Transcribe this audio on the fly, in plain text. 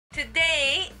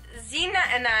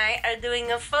and I are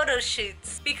doing a photo shoot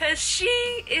because she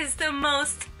is the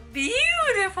most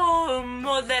beautiful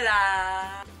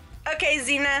modela. Okay,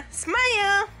 Xena,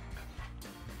 smile.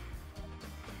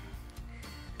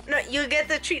 No, you get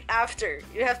the treat after.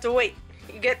 You have to wait.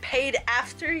 You get paid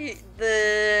after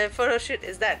the photo shoot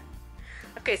is done.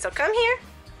 Okay, so come here.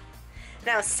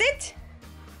 Now sit.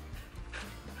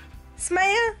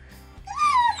 Smile.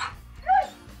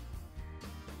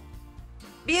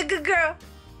 Be a good girl.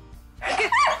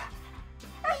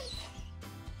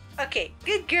 Okay,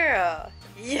 good girl.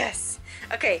 Yes.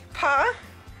 Okay, paw.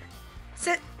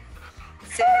 Sit.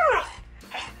 Sit.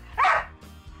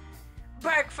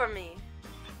 Bark for me.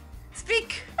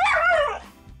 Speak.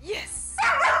 Yes.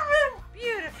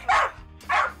 Beautiful.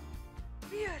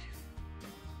 Beautiful.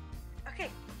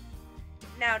 Okay.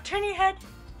 Now turn your head.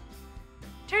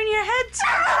 Turn your head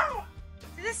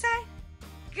to this side.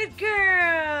 Good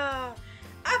girl.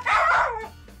 Up.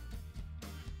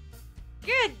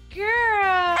 Good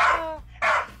girl.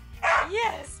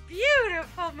 Yes,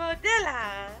 beautiful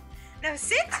modela. Now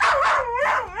sit.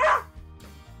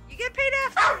 You get paid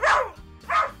after.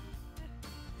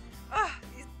 Oh,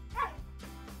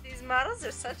 these models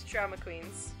are such drama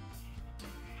queens.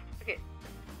 Okay.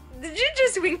 Did you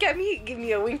just wink at me? Give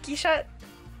me a winky shot?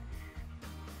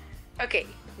 Okay,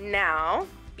 now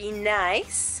be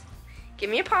nice. Give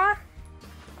me a paw.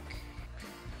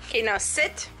 Okay, now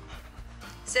sit.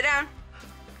 Sit down.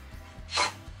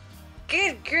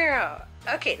 Good girl.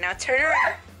 Okay, now turn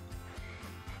around.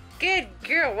 Good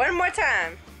girl. One more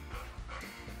time.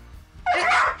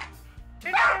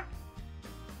 Turn around.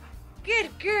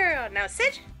 Good girl. Now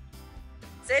sit.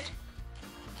 Sit.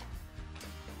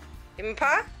 Give me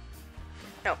paw.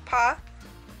 No, paw.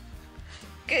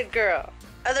 Good girl.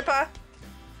 Other paw.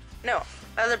 No,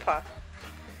 other paw.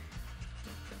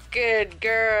 Good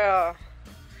girl.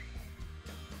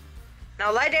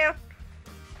 Now lie down.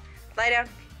 Lie down.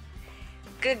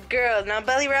 Good girl. Now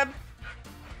belly rub.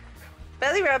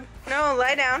 Belly rub. No,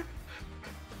 lie down.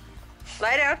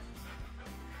 Lie down.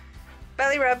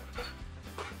 Belly rub.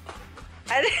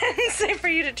 I didn't say for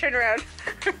you to turn around.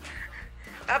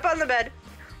 Up on the bed.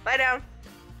 Lie down.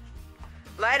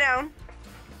 Lie down.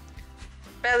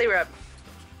 Belly rub.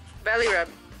 Belly rub.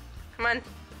 Come on.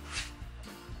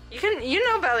 You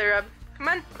know belly rub. Come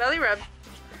on, belly rub.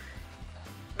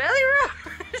 Belly rub.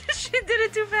 She did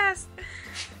it too fast.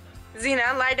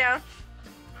 Xena, lie down.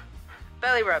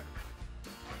 Belly rub.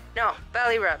 No,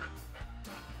 belly rub.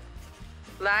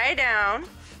 Lie down.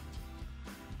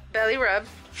 Belly rub.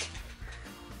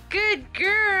 Good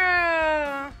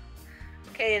girl.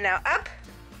 Okay, now up.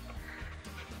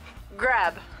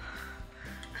 Grab.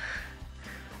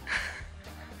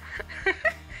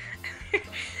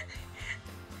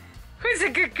 Who's a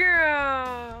good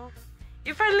girl?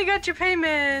 You finally got your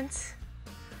payment.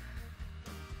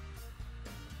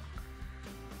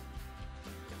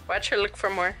 Watch her look for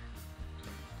more.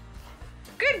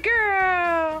 Good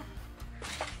girl.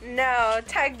 Now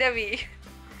tag Devi.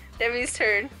 Devi's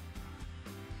turn.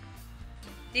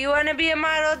 Do you want to be a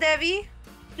model, Devi?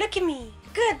 Look at me.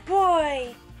 Good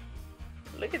boy.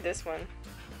 Look at this one.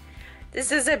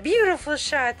 This is a beautiful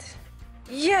shot.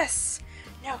 Yes.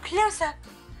 Now close up.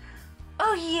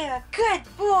 Oh yeah, good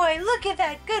boy. Look at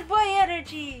that. Good boy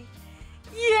energy.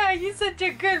 Yeah, you're such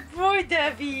a good boy,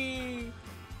 Devi.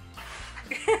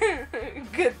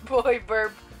 Good boy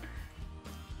burp.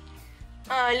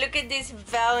 Oh, look at this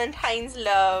Valentine's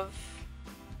love.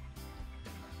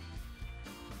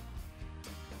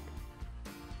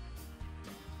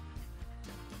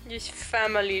 This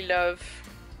family love.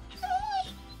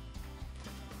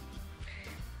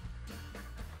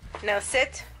 Now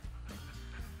sit.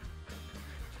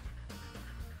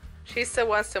 She still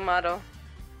wants to model.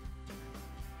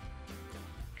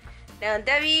 Now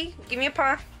Devi, give me a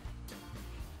paw.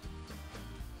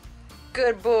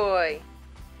 Good boy.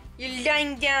 You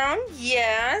lying down?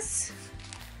 Yes.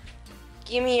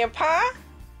 Give me your paw.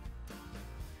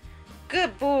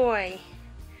 Good boy.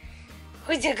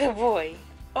 Who's a good boy?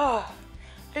 Oh,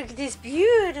 look at this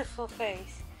beautiful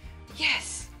face.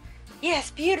 Yes.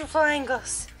 Yes, beautiful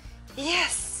angles.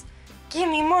 Yes. Give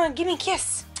me more. Give me a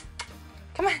kiss.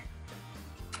 Come on.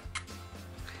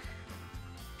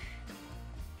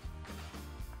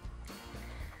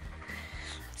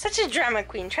 Such a drama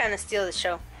queen trying to steal the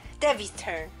show. Devi's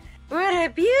turn. What a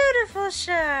beautiful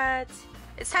shot.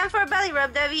 It's time for a belly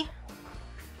rub, Devi.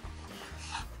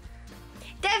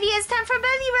 Devi, it's time for a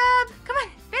belly rub. Come on,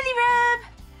 belly rub.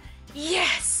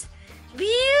 Yes.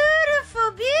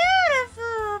 Beautiful,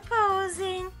 beautiful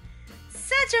posing.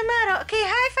 Such a model. Okay,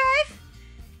 high five.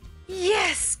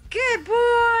 Yes, good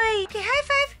boy. Okay, high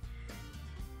five.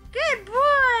 Good boy.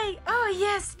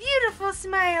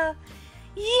 smile.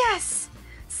 Yes!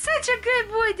 Such a good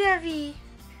boy, Devi.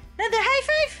 Another high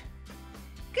five.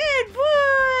 Good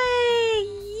boy.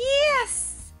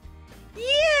 Yes.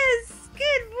 Yes.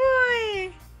 Good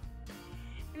boy.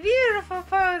 Beautiful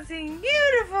posing.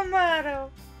 Beautiful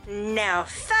model. Now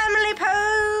family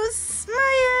pose.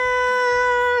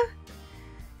 Smile.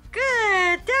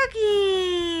 Good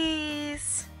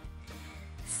doggies.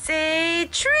 Say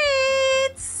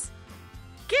treats.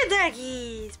 Good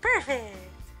doggies. Perfect.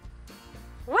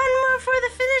 One more for the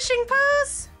finishing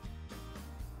pose.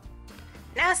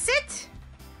 Now sit.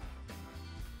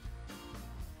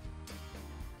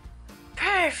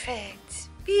 Perfect.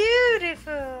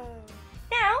 Beautiful.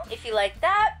 Now, if you like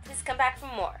that, please come back for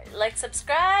more. Like,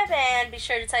 subscribe, and be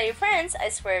sure to tell your friends. I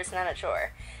swear it's not a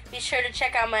chore. Be sure to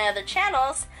check out my other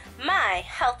channels, my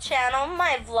health channel,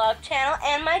 my vlog channel,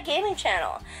 and my gaming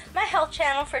channel. My health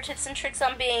channel for tips and tricks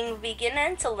on being vegan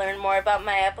and to learn more about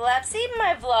my epilepsy,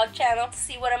 my vlog channel to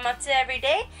see what I'm up to every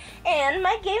day, and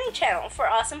my gaming channel for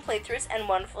awesome playthroughs and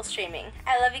wonderful streaming.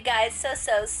 I love you guys so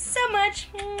much.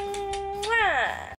 Mwah!